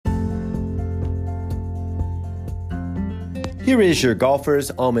Here is your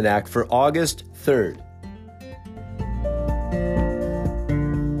Golfer's Almanac for August 3rd.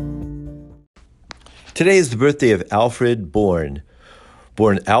 Today is the birthday of Alfred Bourne.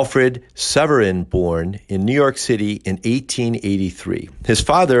 Born Alfred Severin Bourne in New York City in 1883. His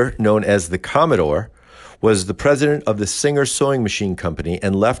father, known as the Commodore, was the president of the Singer Sewing Machine Company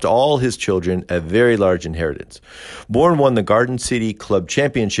and left all his children a very large inheritance. Bourne won the Garden City Club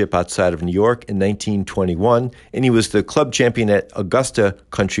Championship outside of New York in 1921, and he was the club champion at Augusta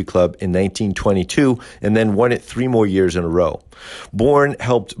Country Club in 1922, and then won it 3 more years in a row. Bourne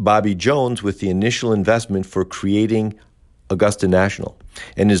helped Bobby Jones with the initial investment for creating Augusta National.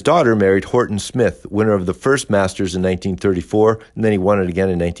 And his daughter married Horton Smith, winner of the first Masters in 1934, and then he won it again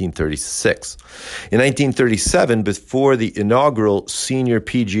in 1936. In 1937, before the inaugural Senior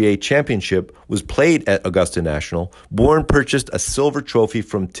PGA Championship was played at Augusta National, Bourne purchased a silver trophy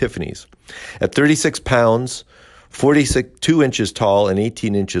from Tiffany's. At 36 pounds, 42 inches tall and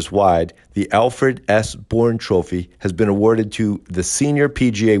 18 inches wide, the Alfred S. Bourne Trophy has been awarded to the Senior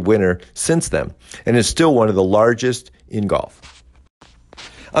PGA winner since then, and is still one of the largest in golf.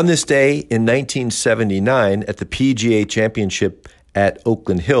 On this day in 1979 at the PGA Championship at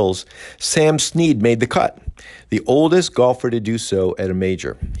Oakland Hills, Sam Snead made the cut, the oldest golfer to do so at a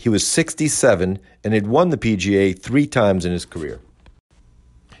major. He was 67 and had won the PGA 3 times in his career.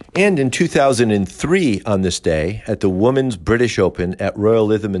 And in 2003 on this day, at the Women's British Open at Royal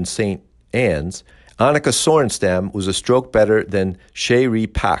Lytham in St. Anne's, Annika Sorenstam was a stroke better than Sherry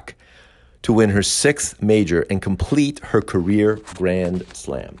Pak to win her 6th major and complete her career Grand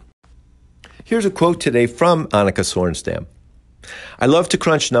Slam. Here's a quote today from Annika Sorenstam. "I love to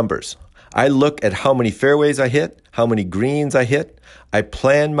crunch numbers. I look at how many fairways I hit, how many greens I hit. I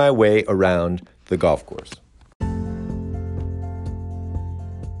plan my way around the golf course."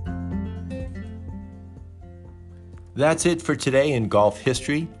 That's it for today in golf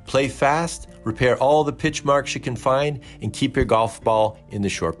history. Play fast, repair all the pitch marks you can find, and keep your golf ball in the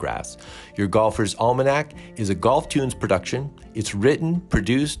short grass. Your Golfer's Almanac is a Golf Tunes production. It's written,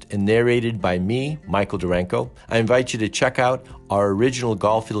 produced, and narrated by me, Michael Duranko. I invite you to check out our original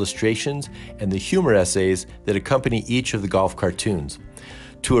golf illustrations and the humor essays that accompany each of the golf cartoons.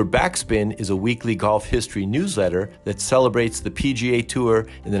 Tour Backspin is a weekly golf history newsletter that celebrates the PGA Tour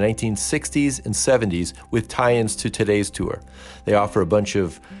in the 1960s and 70s with tie-ins to today's tour. They offer a bunch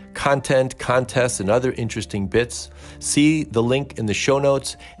of content, contests, and other interesting bits. See the link in the show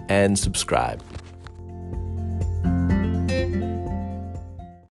notes and subscribe.